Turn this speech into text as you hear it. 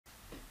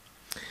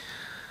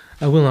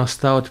I will now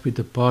start with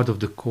the part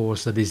of the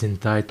course that is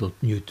entitled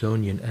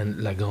Newtonian and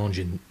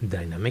Lagrangian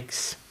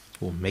dynamics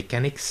or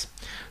mechanics.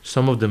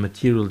 Some of the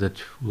material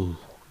that will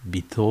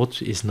be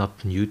taught is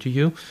not new to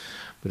you,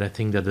 but I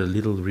think that a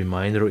little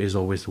reminder is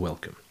always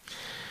welcome.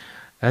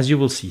 As you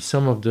will see,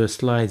 some of the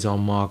slides are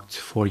marked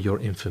for your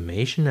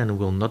information and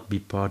will not be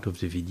part of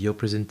the video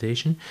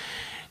presentation.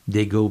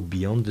 They go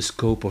beyond the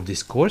scope of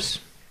this course.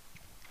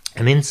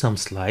 And in some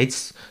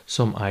slides,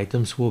 some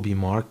items will be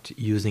marked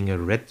using a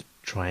red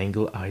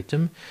triangle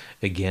item.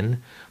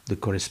 Again, the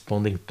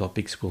corresponding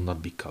topics will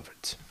not be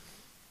covered.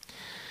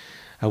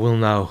 I will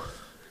now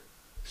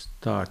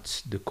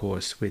start the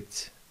course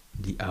with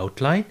the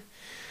outline.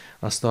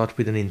 I'll start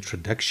with an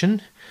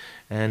introduction,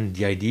 and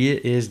the idea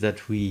is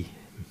that we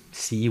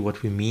see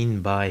what we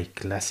mean by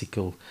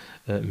classical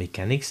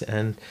mechanics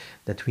and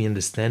that we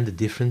understand the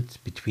difference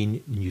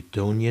between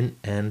Newtonian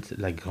and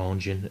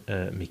Lagrangian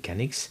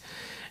mechanics.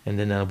 And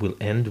then I will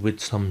end with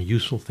some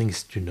useful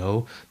things to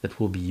know that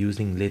we'll be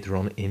using later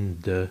on in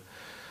the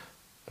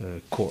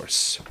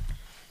course.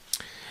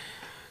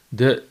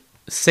 The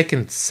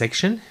second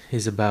section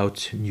is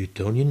about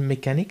Newtonian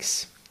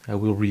mechanics. I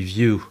will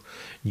review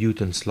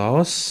Newton's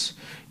laws,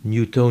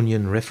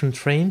 Newtonian reference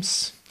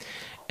frames,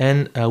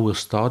 and I will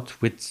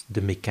start with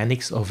the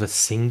mechanics of a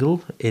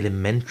single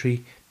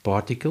elementary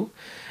particle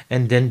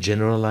and then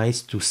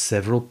generalize to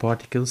several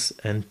particles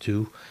and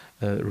to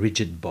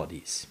rigid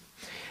bodies.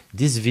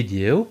 This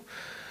video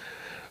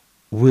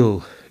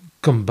will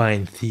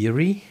combine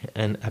theory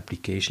and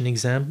application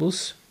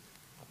examples.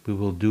 We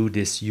will do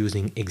this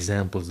using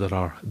examples that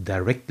are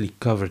directly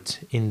covered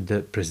in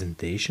the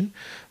presentation.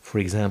 For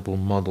example,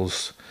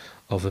 models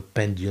of a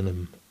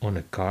pendulum on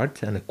a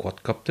cart and a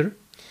quadcopter.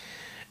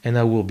 And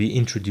I will be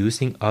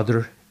introducing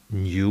other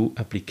new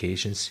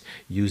applications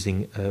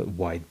using a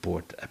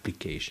whiteboard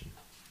application.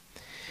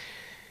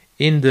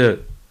 In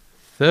the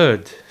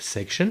third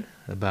section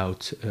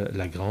about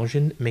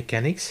Lagrangian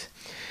mechanics,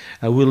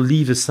 I will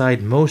leave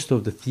aside most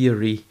of the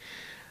theory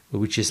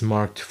which is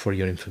marked for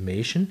your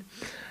information,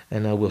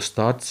 and I will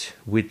start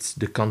with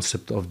the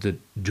concept of the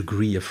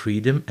degree of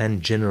freedom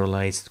and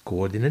generalized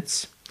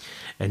coordinates,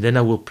 and then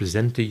I will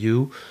present to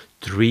you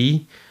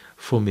three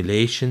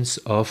formulations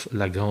of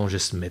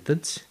Lagrange's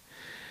methods,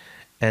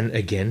 and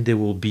again they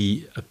will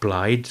be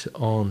applied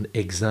on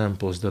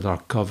examples that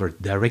are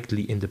covered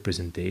directly in the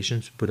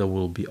presentations, but I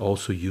will be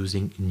also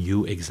using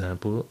new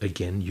example,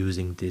 again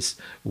using this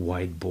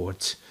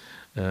whiteboard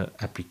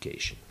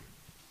application.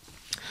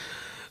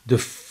 The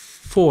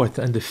fourth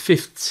and the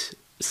fifth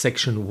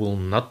section will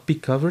not be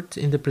covered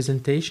in the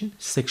presentation.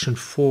 Section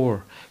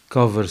 4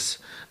 covers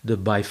the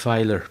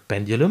Biphyll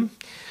pendulum.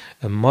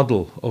 A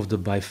model of the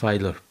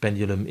Biphyll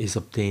pendulum is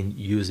obtained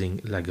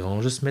using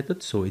Lagrange's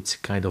method, so it's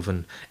kind of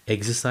an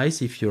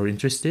exercise if you're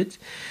interested.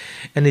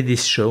 And it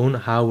is shown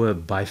how a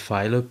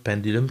Biphyll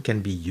pendulum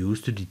can be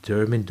used to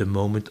determine the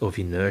moment of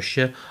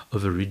inertia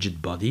of a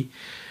rigid body,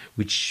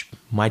 which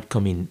might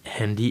come in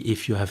handy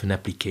if you have an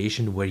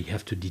application where you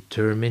have to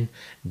determine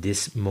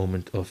this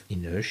moment of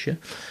inertia.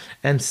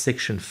 And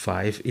section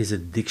 5 is a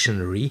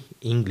dictionary,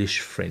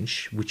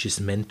 English-French, which is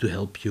meant to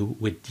help you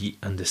with the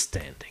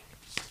understanding.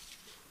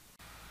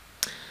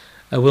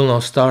 I will now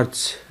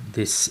start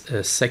this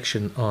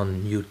section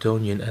on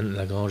Newtonian and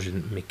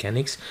Lagrangian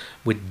mechanics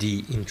with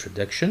the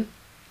introduction.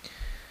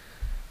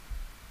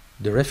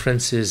 The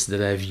references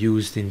that I've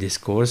used in this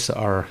course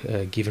are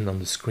given on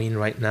the screen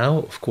right now.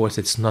 Of course,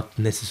 it's not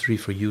necessary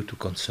for you to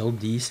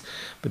consult these,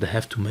 but I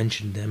have to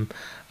mention them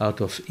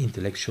out of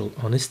intellectual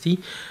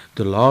honesty.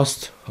 The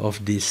last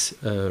of these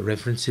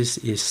references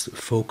is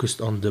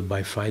focused on the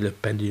Biphyll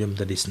pendulum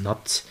that is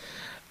not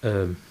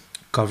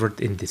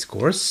covered in this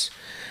course.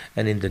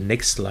 And in the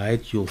next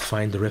slide, you'll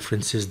find the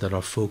references that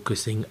are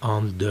focusing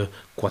on the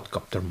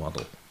quadcopter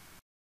model.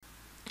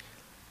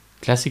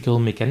 Classical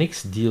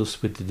mechanics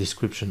deals with the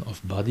description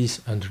of bodies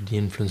under the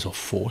influence of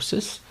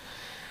forces.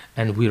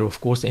 And we're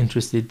of course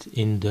interested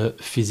in the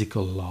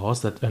physical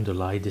laws that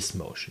underlie this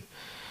motion.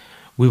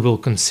 We will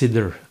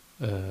consider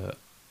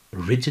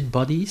rigid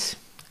bodies,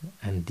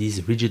 and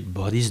these rigid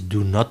bodies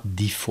do not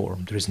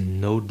deform. There is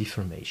no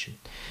deformation.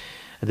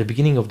 At the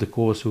beginning of the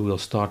course, we will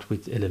start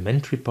with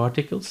elementary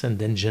particles and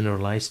then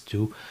generalize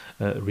to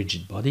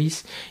rigid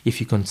bodies.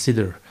 If you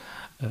consider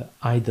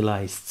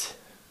idealized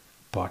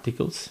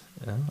particles,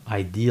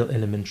 ideal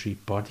elementary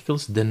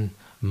particles, then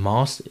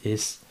mass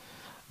is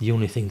the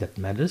only thing that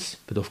matters.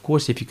 But of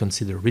course, if you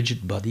consider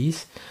rigid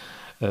bodies,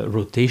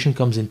 rotation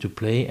comes into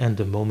play and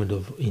the moment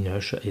of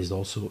inertia is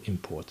also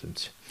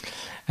important.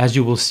 As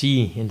you will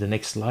see in the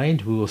next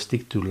slide, we will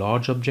stick to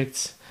large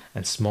objects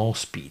and small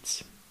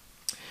speeds.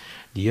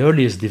 The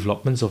earliest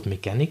developments of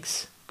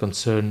mechanics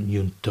concern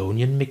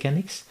Newtonian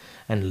mechanics,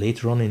 and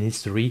later on in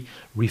history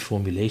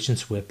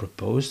reformulations were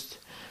proposed,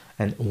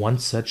 and one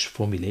such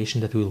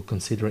formulation that we will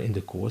consider in the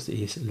course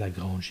is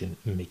Lagrangian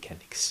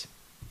mechanics.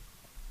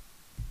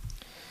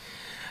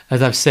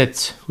 As I've said,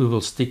 we will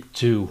stick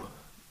to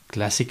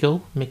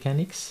classical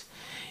mechanics.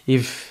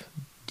 If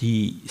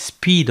the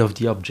speed of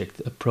the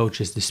object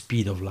approaches the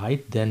speed of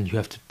light, then you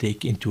have to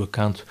take into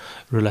account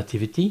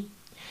relativity.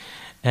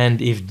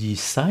 And if the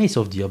size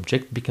of the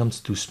object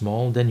becomes too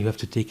small, then you have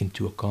to take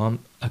into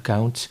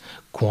account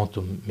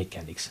quantum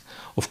mechanics.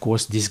 Of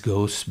course, this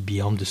goes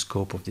beyond the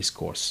scope of this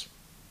course.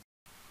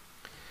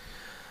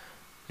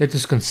 Let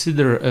us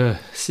consider a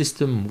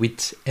system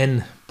with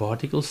n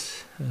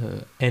particles,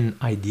 n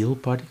ideal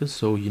particles.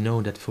 So you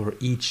know that for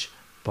each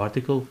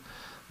particle,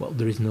 well,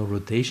 there is no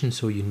rotation,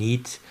 so you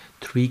need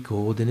 3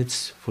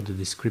 coordinates for the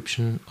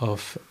description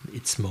of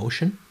its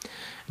motion.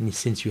 And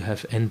since you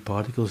have n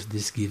particles,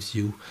 this gives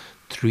you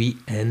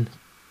 3n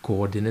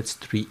coordinates,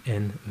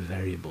 3n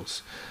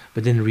variables.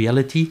 But in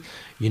reality,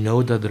 you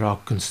know that there are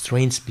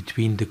constraints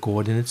between the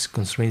coordinates,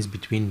 constraints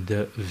between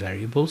the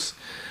variables.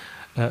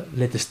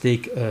 Let us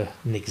take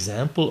an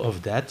example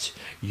of that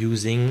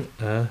using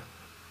a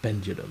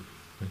pendulum.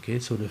 Okay,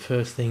 so the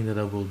first thing that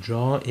I will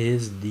draw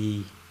is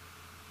the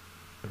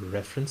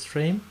reference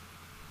frame.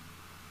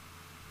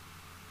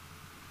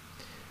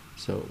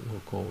 So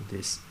we'll call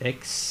this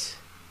X,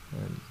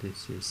 and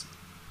this is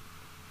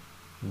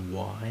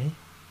Y,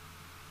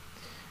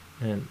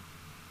 and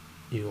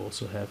you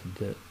also have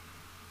the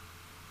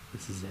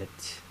Z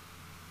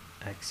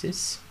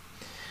axis.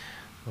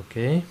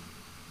 Okay,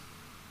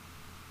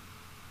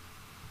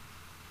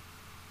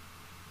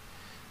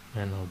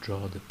 and I'll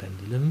draw the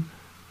pendulum.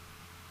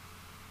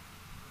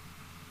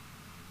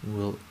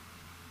 We'll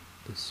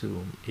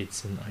assume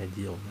it's an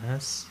ideal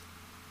mass,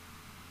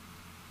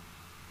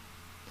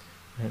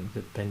 and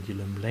the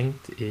pendulum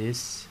length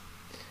is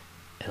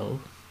L,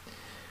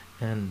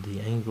 and the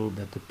angle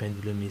that the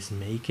pendulum is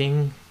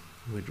making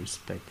with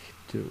respect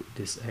to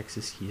this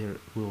axis here,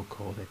 we'll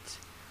call it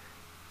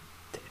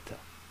theta.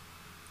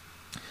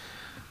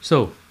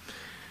 So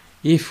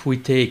if we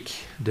take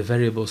the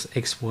variables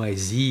x, y,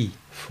 z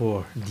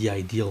for the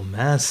ideal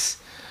mass,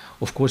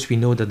 of course we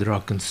know that there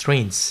are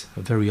constraints.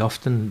 Very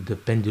often the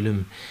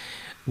pendulum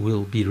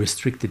will be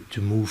restricted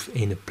to move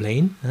in a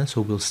plane,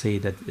 so we'll say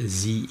that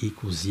z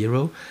equals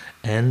 0,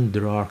 and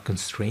there are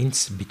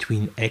constraints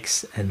between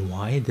x and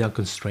y. They are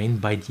constrained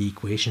by the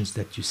equations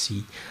that you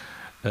see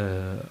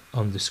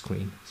on the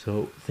screen.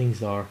 So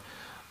things are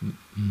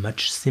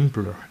much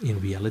simpler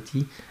in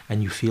reality,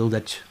 and you feel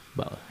that,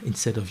 well,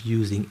 instead of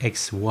using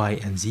x, y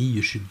and z,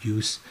 you should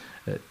use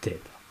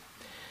theta.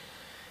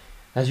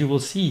 As you will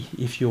see,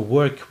 if you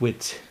work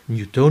with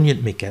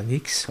Newtonian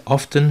mechanics,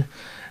 often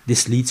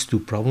this leads to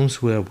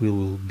problems where we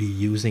will be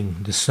using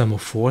the sum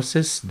of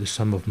forces, the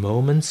sum of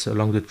moments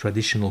along the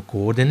traditional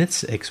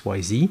coordinates x,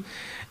 y, z,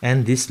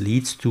 and this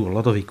leads to a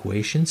lot of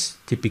equations,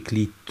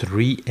 typically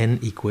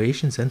 3n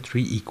equations and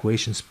 3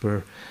 equations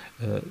per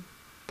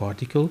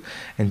particle,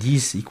 and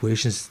these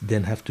equations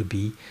then have to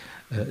be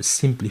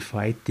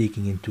simplified,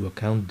 taking into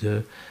account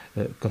the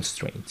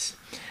constraints.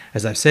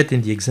 As I've said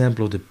in the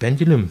example of the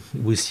pendulum,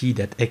 we see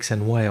that x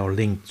and y are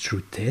linked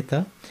through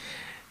theta,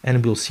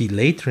 and we'll see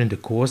later in the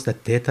course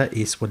that theta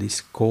is what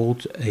is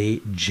called a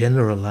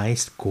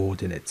generalized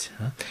coordinate.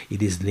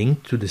 It is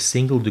linked to the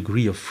single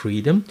degree of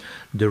freedom,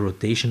 the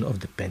rotation of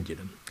the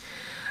pendulum.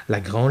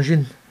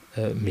 Lagrangian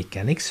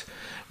mechanics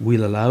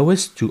will allow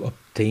us to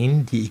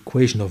obtain the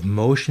equation of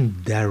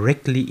motion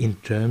directly in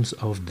terms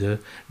of the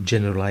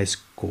generalized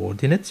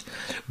coordinate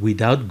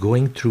without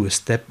going through a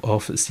step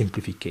of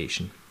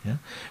simplification.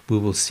 We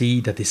will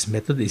see that this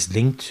method is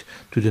linked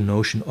to the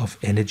notion of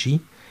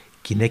energy,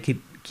 kinetic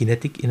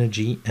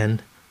energy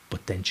and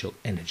potential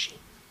energy.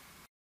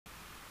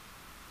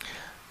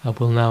 I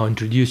will now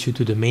introduce you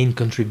to the main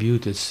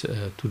contributors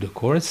to the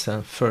course.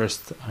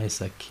 First,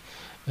 Isaac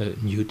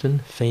Newton,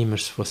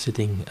 famous for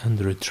sitting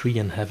under a tree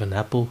and have an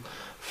apple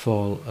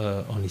fall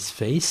on his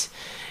face.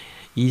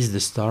 He's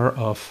the star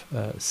of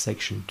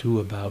section 2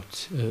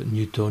 about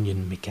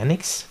Newtonian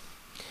mechanics.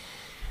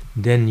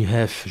 Then you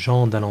have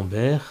Jean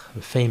d'Alembert,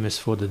 famous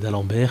for the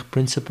d'Alembert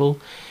principle.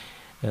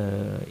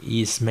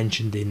 He is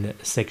mentioned in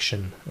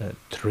section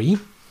 3.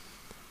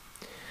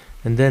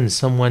 And then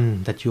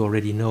someone that you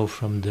already know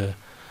from the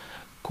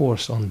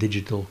course on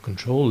digital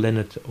control,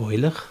 Leonhard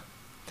Euler.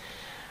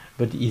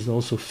 But he's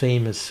also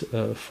famous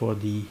for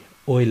the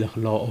Euler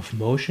law of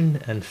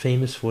motion and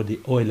famous for the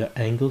Euler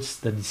angles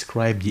that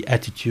describe the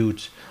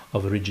attitude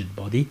of a rigid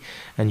body.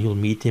 And you'll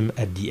meet him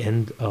at the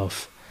end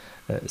of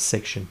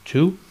section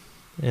 2.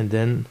 And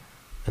then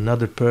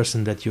another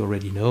person that you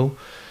already know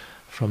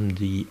from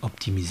the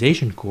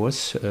optimization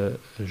course,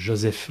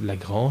 Joseph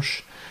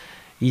Lagrange,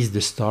 is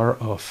the star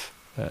of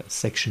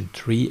section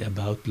 3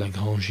 about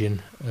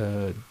Lagrangian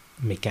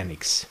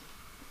mechanics.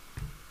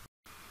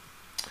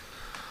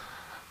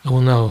 I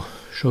will now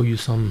show you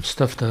some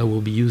stuff that I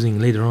will be using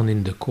later on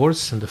in the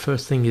course, and the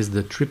first thing is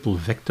the triple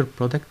vector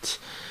product.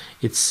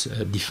 It's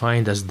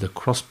defined as the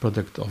cross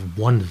product of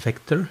one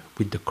vector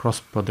with the cross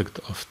product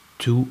of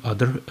 2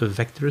 other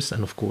vectors,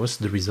 and of course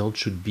the result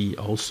should be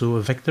also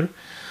a vector.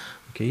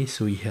 Okay,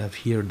 so we have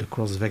here the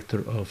cross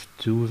vector of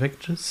 2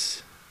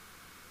 vectors,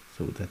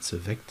 so that's a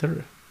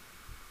vector.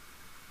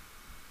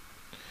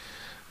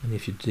 And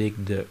if you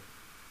take the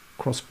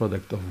cross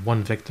product of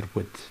one vector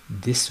with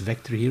this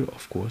vector here,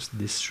 of course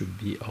this should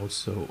be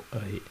also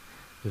a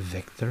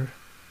vector.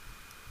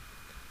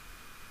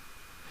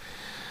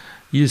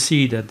 You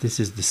see that this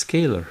is the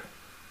scalar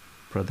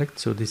product,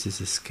 so this is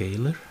a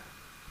scalar,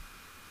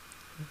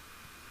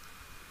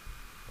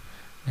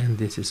 and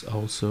this is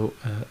also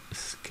a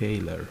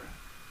scalar.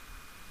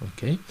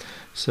 Okay,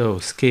 so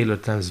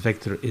scalar times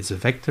vector is a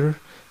vector,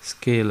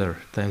 scalar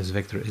times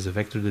vector is a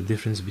vector. The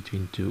difference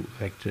between two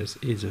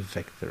vectors is a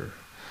vector.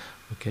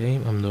 Okay,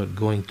 I'm not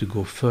going to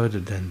go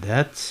further than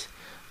that.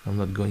 I'm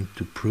not going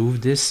to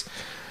prove this,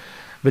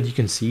 but you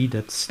can see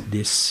that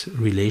this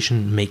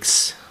relation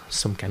makes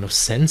some kind of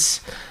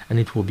sense, and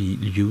it will be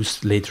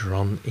used later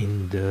on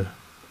in the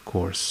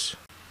course.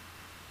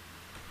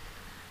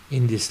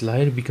 In this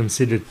slide we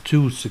consider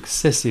two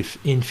successive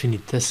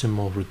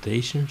infinitesimal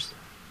rotations.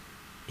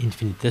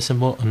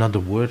 Infinitesimal, another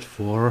word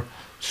for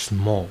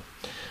small.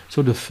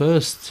 So the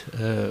first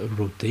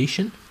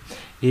rotation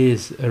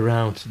is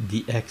around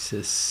the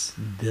axis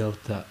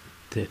delta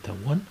theta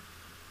 1.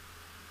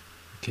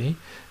 Okay,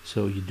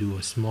 so you do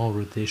a small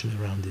rotation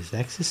around this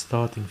axis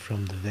starting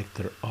from the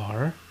vector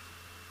r.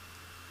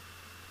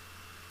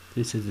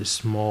 This is a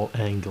small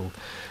angle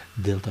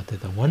delta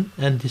theta 1,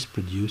 and this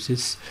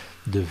produces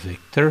the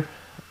vector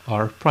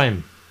r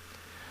prime.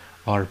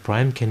 R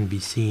prime can be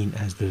seen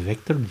as the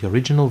vector, the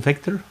original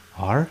vector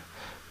r,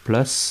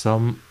 plus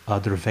some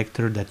other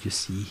vector that you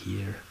see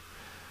here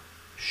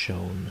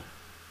shown.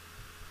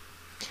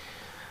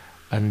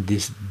 And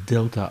this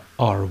delta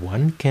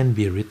r1 can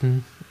be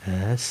written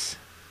as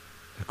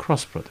a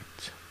cross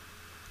product.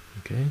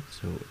 Okay,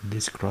 so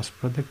this cross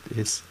product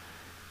is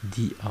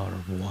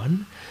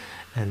dr1,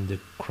 and the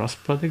cross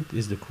product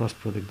is the cross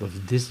product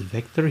of this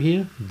vector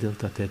here,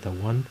 delta theta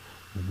 1,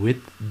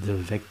 with the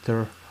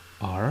vector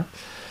r.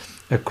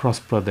 A cross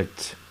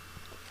product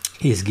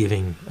is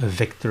giving a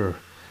vector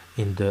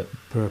in the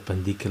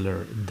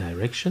perpendicular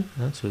direction,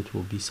 so it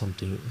will be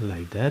something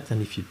like that.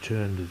 And if you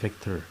turn the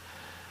vector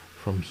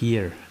from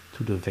here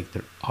to the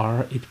vector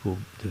r,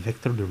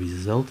 the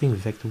resulting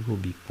vector will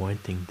be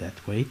pointing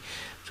that way.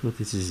 So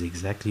this is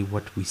exactly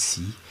what we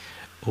see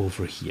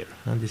over here,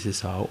 and this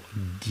is how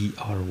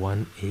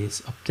dr1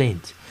 is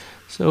obtained.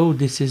 So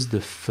this is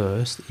the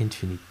first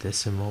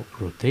infinitesimal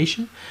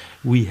rotation.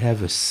 We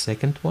have a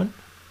second one.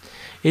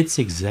 It's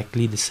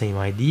exactly the same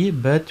idea,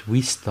 but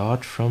we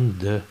start from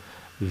the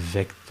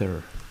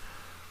vector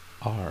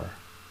r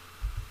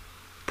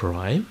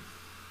prime,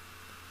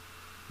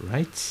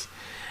 right?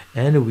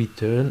 And we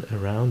turn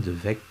around the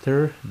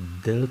vector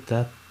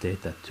delta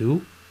theta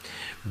 2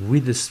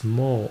 with a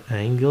small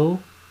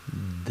angle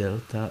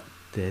delta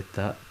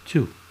theta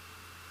 2.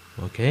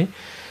 Okay,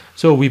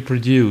 so we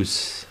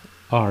produce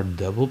r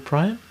double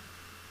prime,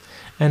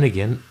 and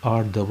again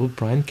r double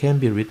prime can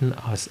be written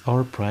as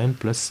r prime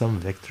plus some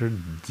vector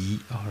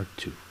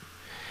dr2.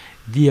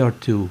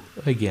 dr2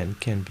 again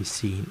can be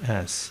seen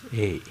as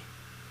a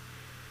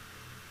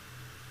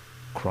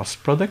cross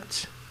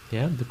product,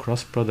 the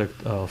cross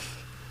product of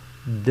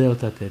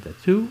delta theta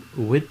 2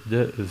 with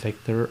the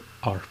vector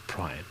r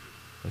prime.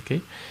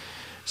 Okay,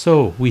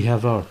 so we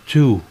have our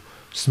two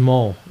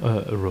small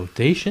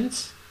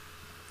rotations,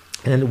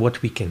 and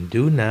what we can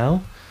do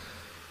now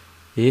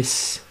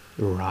is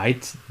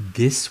write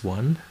this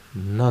one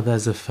not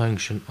as a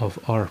function of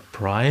r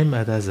prime,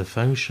 but as a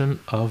function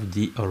of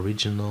the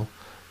original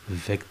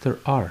vector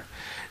r.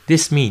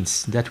 This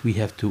means that we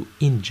have to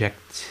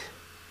inject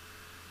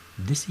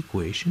this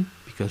equation,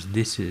 because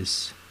this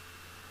is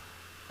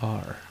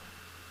r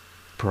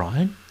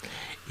prime,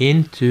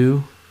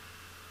 into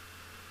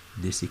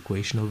this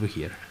equation over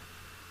here.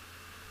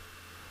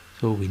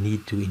 So we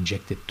need to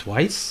inject it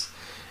twice,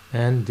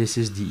 and this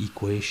is the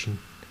equation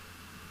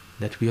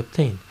that we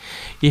obtain.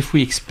 If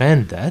we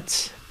expand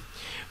that,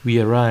 we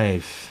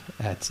arrive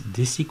at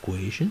this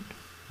equation,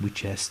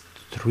 which has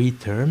three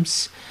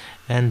terms,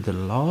 and the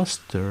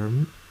last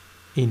term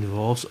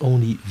involves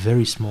only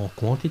very small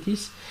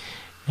quantities,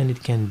 and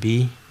it can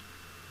be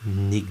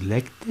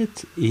neglected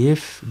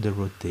if the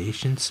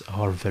rotations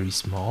are very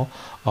small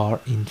or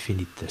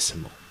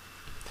infinitesimal.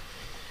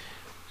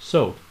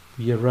 So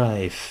we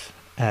arrive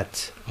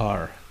at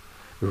our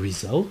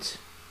result.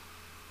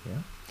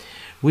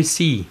 We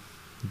see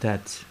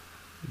that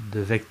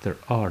the vector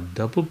r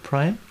double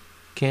prime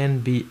can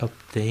be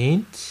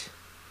obtained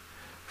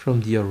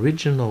from the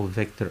original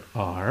vector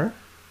r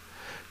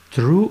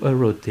through a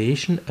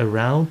rotation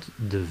around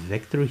the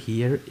vector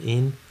here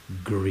in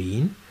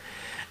green,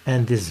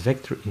 and this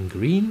vector in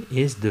green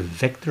is the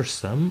vector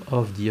sum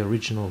of the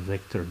original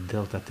vector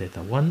delta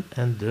theta 1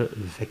 and the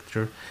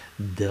vector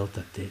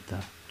delta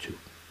theta 2.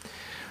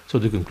 So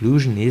the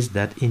conclusion is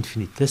that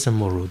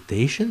infinitesimal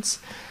rotations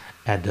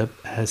add up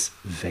as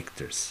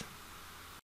vectors.